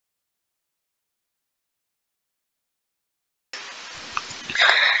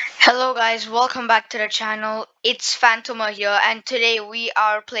Hello guys, welcome back to the channel. It's Phantoma here and today we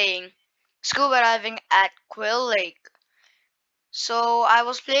are playing Scuba Diving at Quill Lake. So I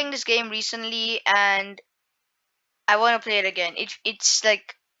was playing this game recently and I want to play it again. It's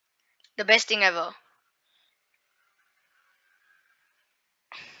like the best thing ever.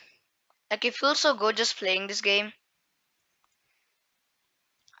 Like it feels so good just playing this game.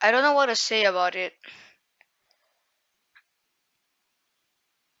 I don't know what to say about it.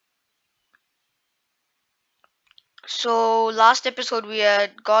 So last episode we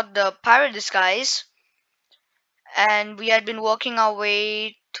had got the pirate disguise and we had been working our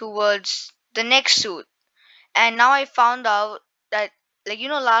way towards the next suit. And now I found out that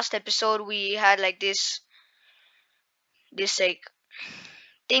last episode we had like this like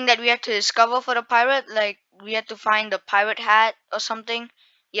thing that we had to discover for the pirate, like we had to find the pirate hat or something.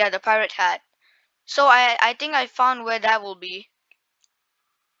 Yeah, the pirate hat. So I think I found where that will be.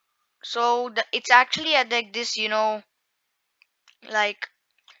 So it's actually at like this, like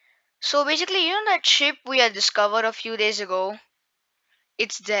so basically, that ship we had discovered a few days ago.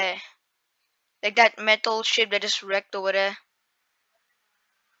 It's there, like that metal ship that is wrecked over there.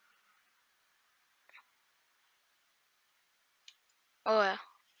 Oh yeah,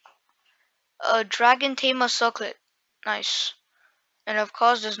 a dragon tamer circlet. Nice. And of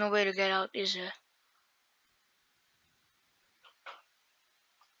course, there's no way to get out, is there?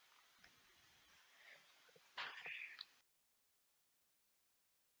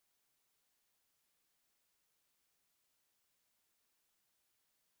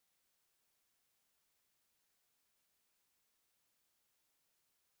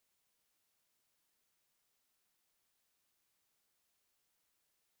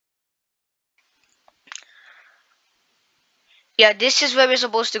 Yeah, this is where we're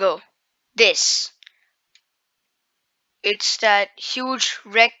supposed to go. This. It's that huge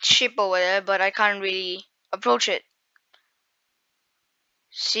wrecked ship over there, but I can't really approach it,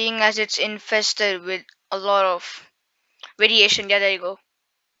 seeing as it's infested with a lot of radiation. Yeah, there you go.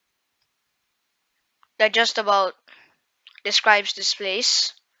 That just about describes this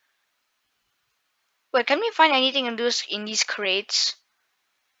place. Wait, can we find anything in these crates?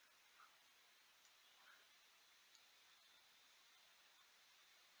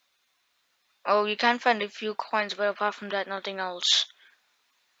 Oh, you can find a few coins, but apart from that, nothing else.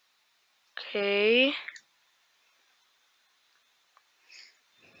 Okay.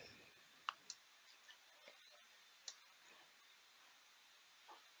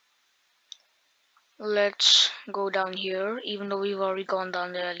 Let's go down here, even though we've already gone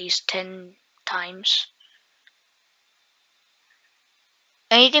down there at least 10 times.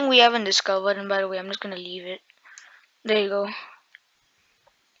 Anything we haven't discovered, and by the way, I'm just gonna leave it. There you go.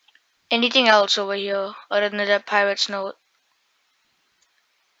 Anything else over here other than that pirate's note?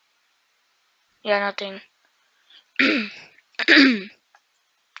 Yeah, nothing.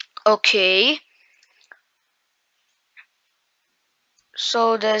 Okay,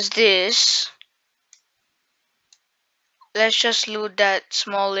 so there's this. Let's just loot that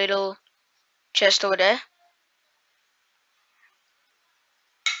small little chest over there.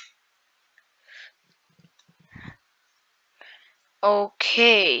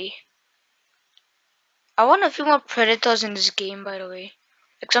 Okay. I want a few more predators in this game, by the way.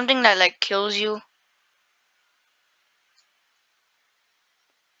 Like something that like kills you.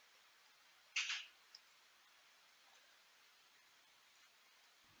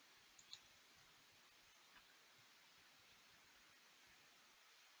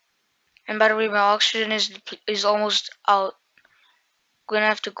 And by the way, my oxygen is almost out. Gonna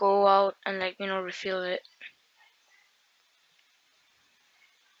have to go out and refill it.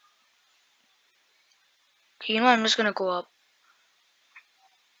 Okay, I'm just gonna go up.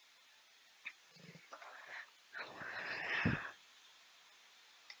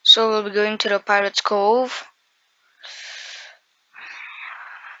 So we'll be going to the Pirate's Cove.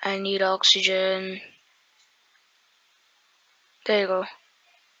 I need oxygen. There you go.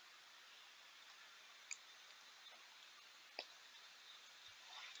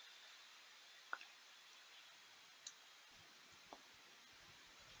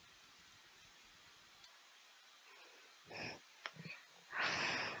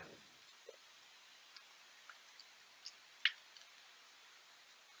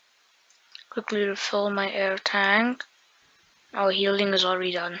 Quickly refill my air tank. Our healing is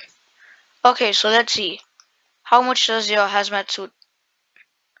already done. Okay, so let's see. How much does your hazmat suit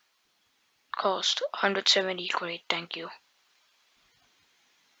cost? 170. Great, thank you.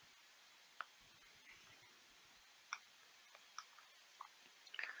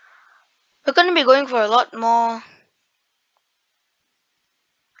 We're gonna be going for a lot more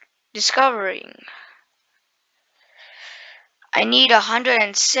Discovering. I need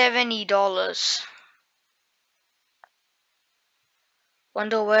 $170.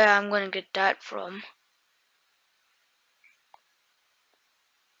 Wonder where I'm gonna get that from.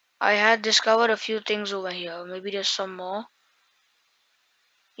 I had discovered a few things over here. Maybe there's some more.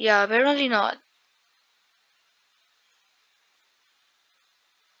 Yeah, apparently not.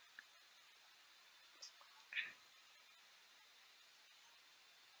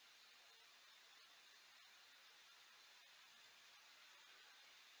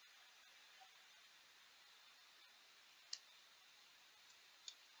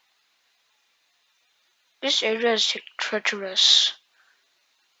 This area is treacherous.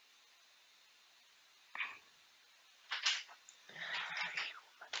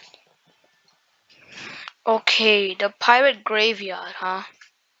 Okay, the pirate graveyard, huh?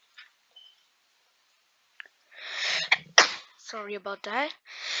 Sorry about that.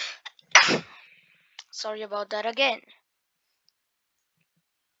 Sorry about that again.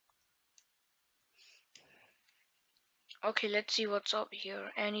 Okay, let's see what's up here.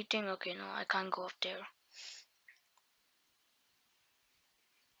 Anything? Okay, no, I can't go up there.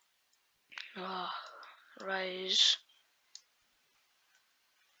 Ah, rise.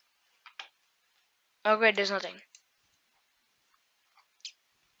 Oh, great, there's nothing.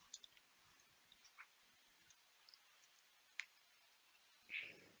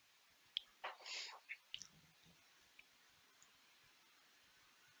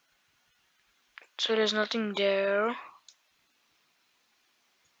 So there's nothing there.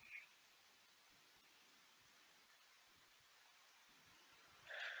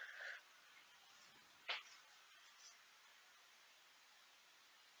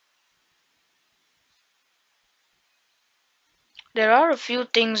 There are a few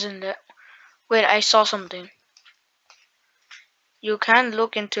things in there. Wait, I saw something. You can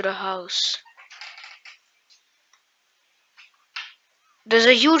look into the house. There's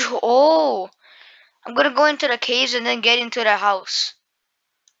a huge. Oh! I'm gonna go into the caves and then get into the house.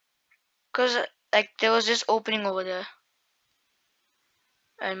 Cause like there was this opening over there.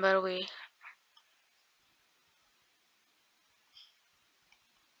 And by the way,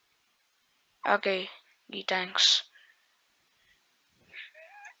 okay, thanks.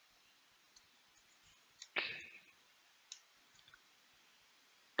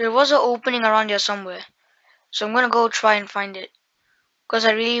 There was an opening around here somewhere, so I'm gonna go try and find it. Cause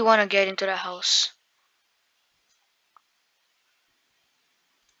I really wanna get into the house.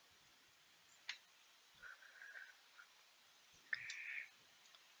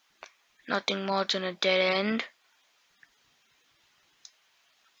 Nothing more than a dead end.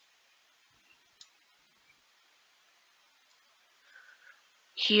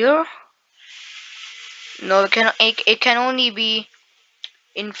 Here? No, it can only be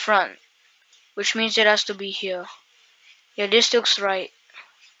in front, which means it has to be here. Yeah, this looks right.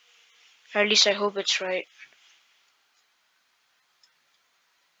 Or at least I hope it's right.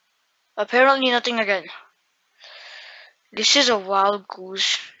 Apparently nothing again. This is a wild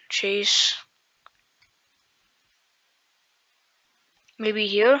goose chase. Maybe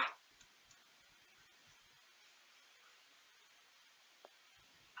here?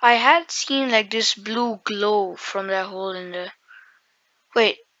 I had seen like this blue glow from that hole in there.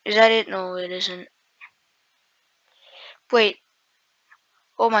 Wait, is that it? No, it isn't. Wait.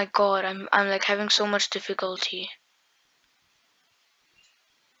 Oh my god, I'm like having so much difficulty.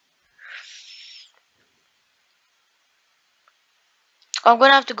 I'm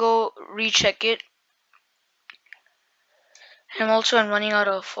gonna have to go recheck it. And I'm running out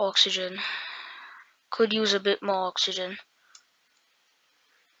of oxygen. Could use a bit more oxygen.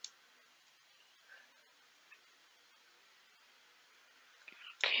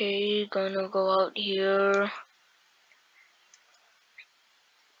 Okay, gonna go out here.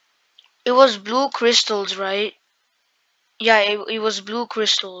 It was blue crystals, right? Yeah, it was blue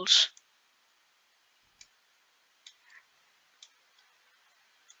crystals.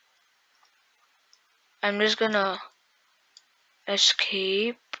 I'm just gonna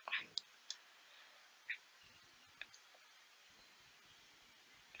escape.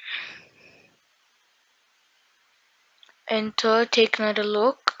 Enter, take another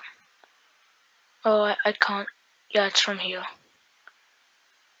look. Oh, I can't. Yeah, it's from here.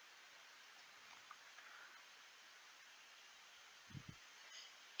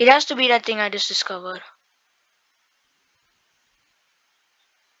 It has to be that thing I just discovered.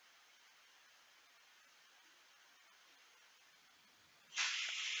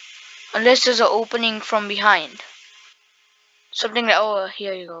 Unless there's an opening from behind. Something like, oh,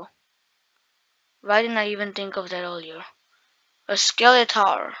 here you go. Why didn't I even think of that earlier? A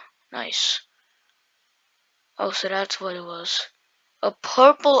skeletor. Nice. Oh, so that's what it was. A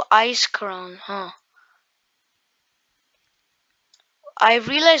purple ice crown, huh? I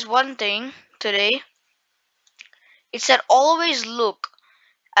realized one thing today. It said always look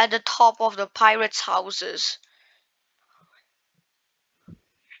at the top of the pirates' houses.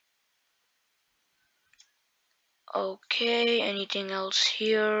 Okay, anything else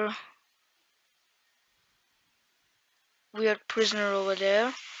here? Weird prisoner over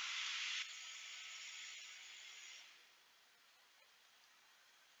there.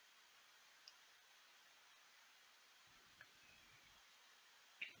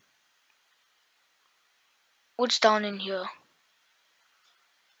 What's down in here?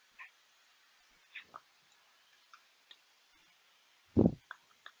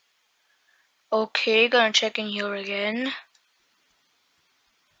 Okay, gonna check in here again.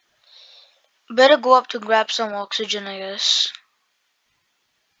 Better go up to grab some oxygen, I guess.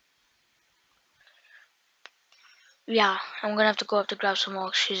 Yeah, I'm gonna have to go up to grab some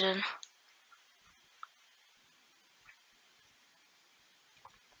oxygen.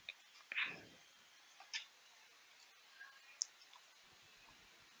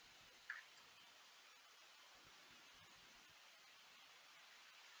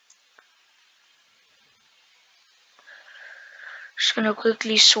 Just gonna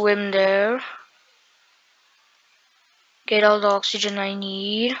quickly swim there. Get all the oxygen I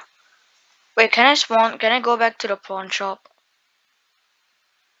need. Wait, can I spawn? Can I go back to the pawn shop?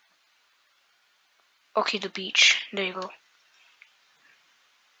 Okay, the beach. There you go.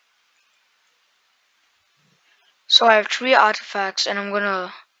 So I have 3 artifacts and I'm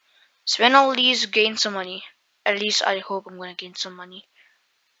gonna spend all these, gain some money. At least I hope I'm gonna gain some money.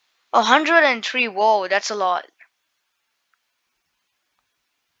 103, whoa, that's a lot.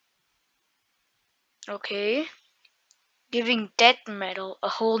 Okay. Giving death metal a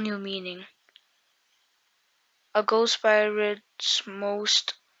whole new meaning. A ghost pirate's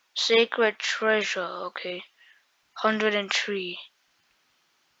most sacred treasure. Okay. 103.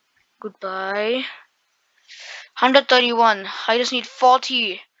 Goodbye. 131. I just need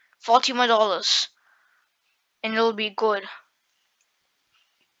 40 more dollars. And it'll be good.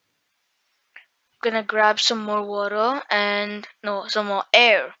 Gonna grab some more water and no, some more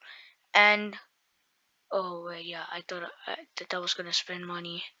air. And oh wait, yeah, I thought that I was gonna spend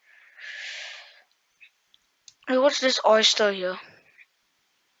money. Hey, what's this oyster here?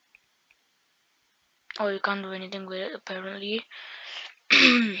 Oh, you can't do anything with it apparently.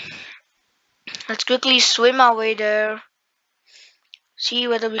 Let's quickly swim our way there. See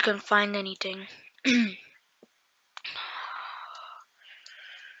whether we can find anything.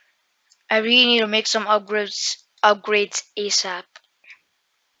 I really need to make some upgrades ASAP.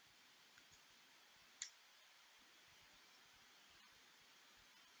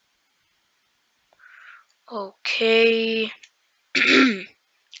 Okay.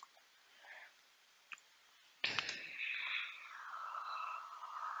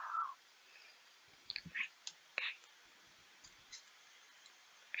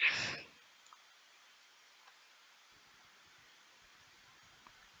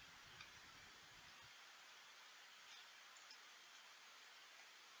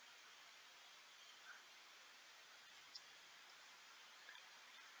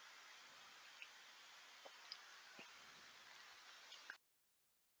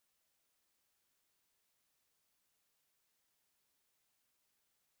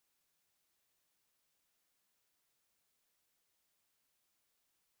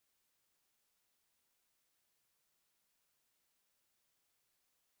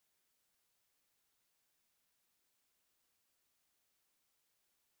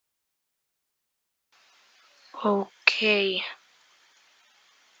 Okay.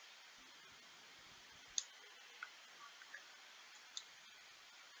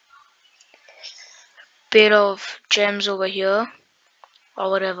 Bit of gems over here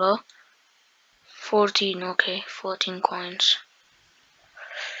or whatever. 14, okay, 14 coins.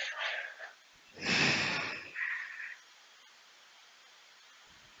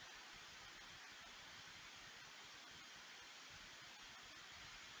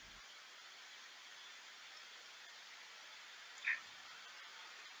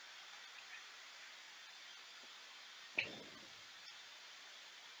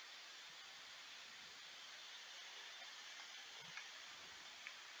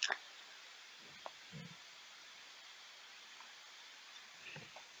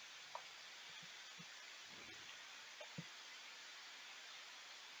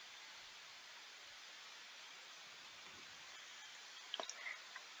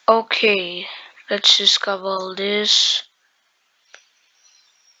 Okay, let's discover all this.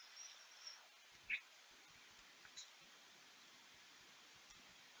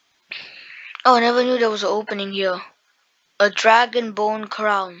 Oh, I never knew there was an opening here. A dragon bone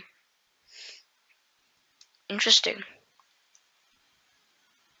crown. Interesting.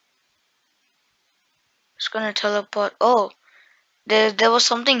 It's gonna teleport. Oh, there was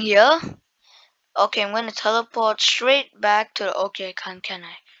something here. Okay, I'm gonna teleport straight back to the. Okay, can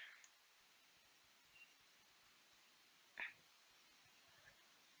I?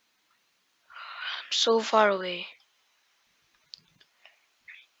 I'm so far away.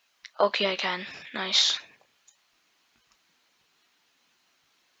 Okay, I can. Nice.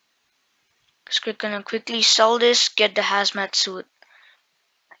 Just gonna quickly sell this. Get the hazmat suit.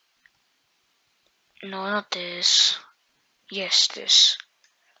 No, not this. Yes, this.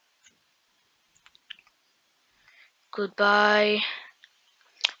 Goodbye.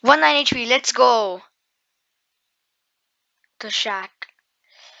 193. Let's go. The shack.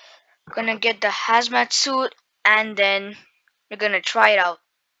 Gonna get the hazmat suit and then we're gonna try it out.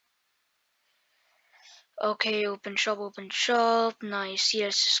 Okay, open shop, open shop. Nice.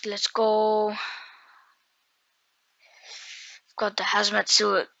 Yes, let's go. Got the hazmat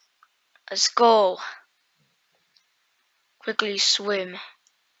suit. Let's go. Quickly swim.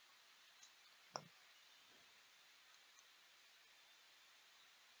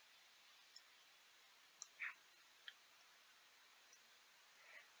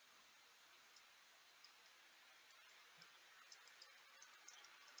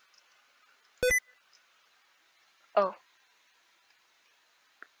 Oh.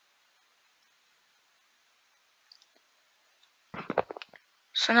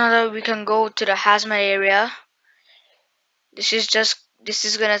 So now that we can go to the hazmat area, this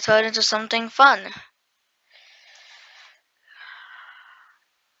is gonna turn into something fun.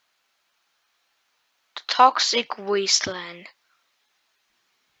 The toxic wasteland.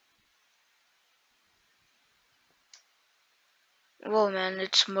 Whoa man,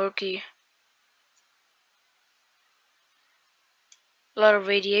 it's murky. A lot of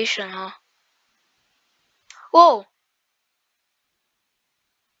radiation, huh? Whoa!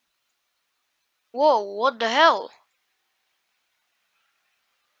 Whoa, what the hell?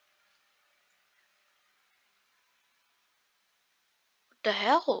 What the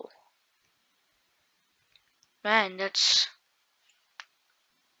hell? Man, that's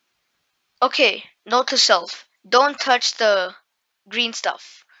okay. Note to self. Don't touch the green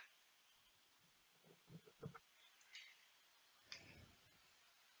stuff.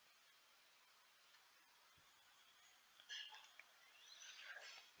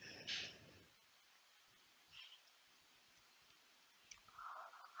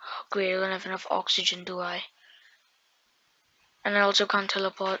 Great, I don't have enough oxygen, do I? And I also can't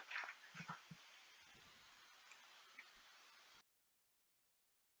teleport.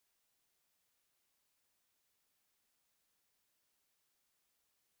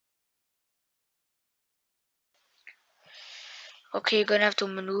 Okay, gonna have to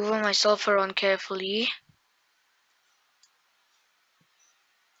maneuver myself around carefully.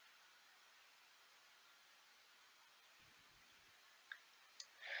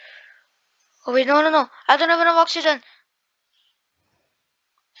 Oh wait, no, no, no. I don't have enough oxygen.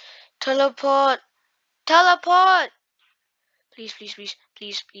 Teleport. Teleport. Please, please, please,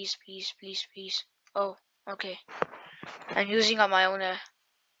 please, please, please, please, please. Oh, okay. I'm using up my own air.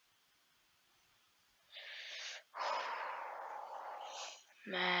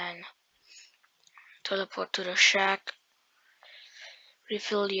 Man. Teleport to the shack.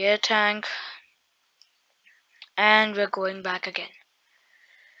 Refill the air tank. And we're going back again.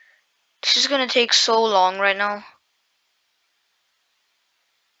 This is gonna take so long right now.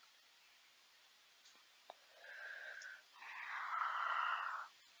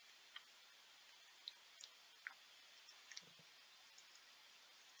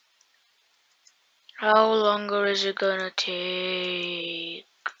 How longer is it gonna take?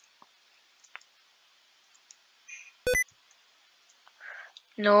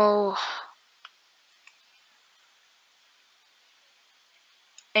 No.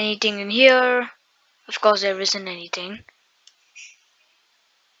 Anything in here? Of course there isn't anything.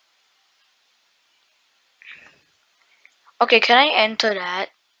 Okay, can I enter that?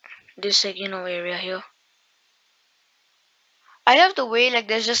 This area here. I love the way like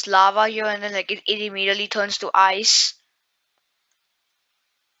there's just lava here and then like it immediately turns to ice.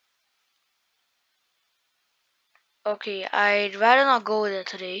 Okay, I'd rather not go there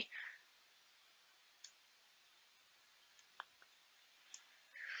today.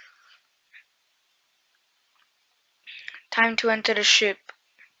 Time to enter the ship.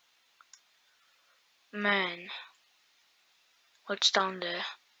 Man, what's down there?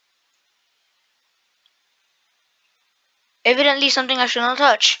 Evidently something I should not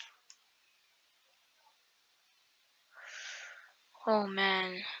touch. Oh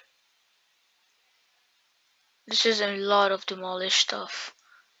man, this is a lot of demolished stuff.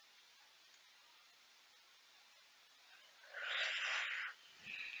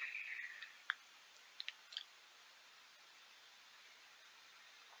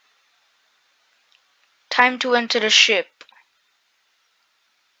 Time to enter the ship.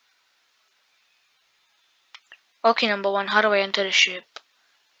 Okay, number one, how do I enter the ship?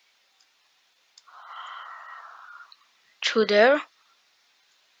 Through there?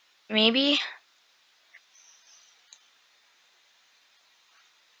 Maybe?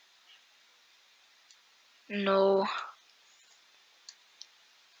 No.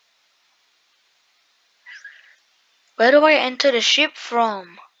 Where do I enter the ship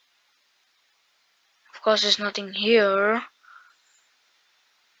from? Of course, there's nothing here.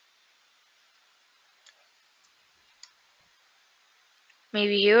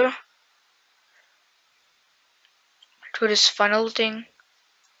 Maybe here? Through this funnel thing?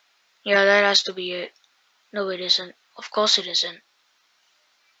 Yeah, that has to be it. No, it isn't. Of course it isn't.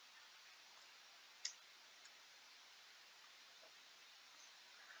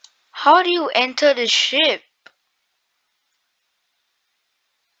 How do you enter the ship?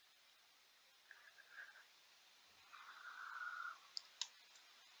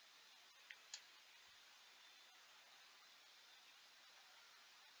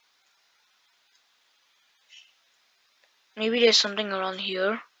 Maybe there's something around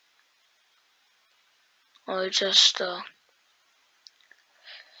here. Or it's just,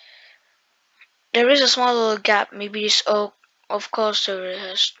 there is a small little gap. Maybe this, oh, of course there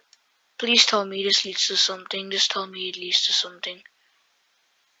is. Please tell me this leads to something. Just tell me it leads to something.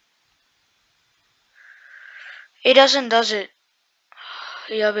 It doesn't, does it?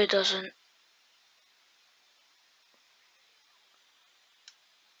 Yeah, it doesn't.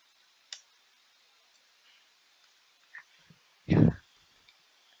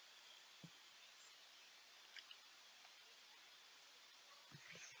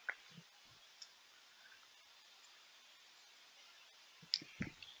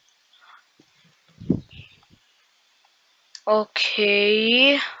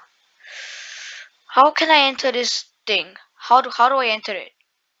 Okay. How can I enter this thing? How do I enter it?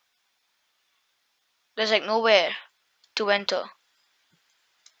 There's like nowhere to enter.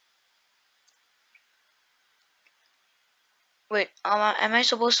 Wait, am I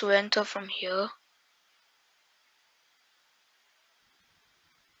supposed to enter from here?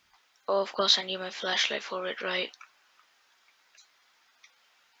 Oh, of course I need my flashlight for it, right?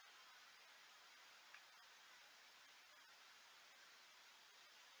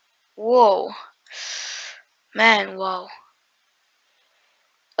 Whoa. Man, wow.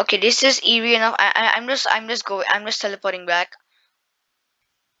 Okay, this is eerie enough. I'm just teleporting back.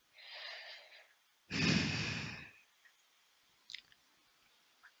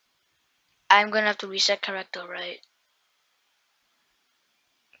 I'm gonna have to reset character, right?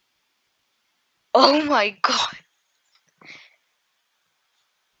 Oh my god.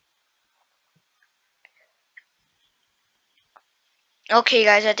 Okay,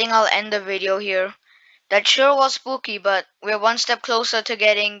 guys, I think I'll end the video here. That sure was spooky, but we're one step closer to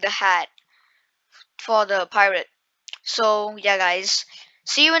getting the hat for the pirate. So, yeah, guys.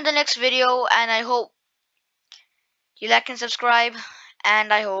 See you in the next video, and I hope you like and subscribe,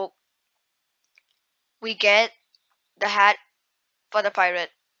 and I hope we get the hat for the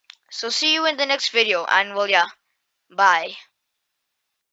pirate. So, see you in the next video, and well, yeah, bye.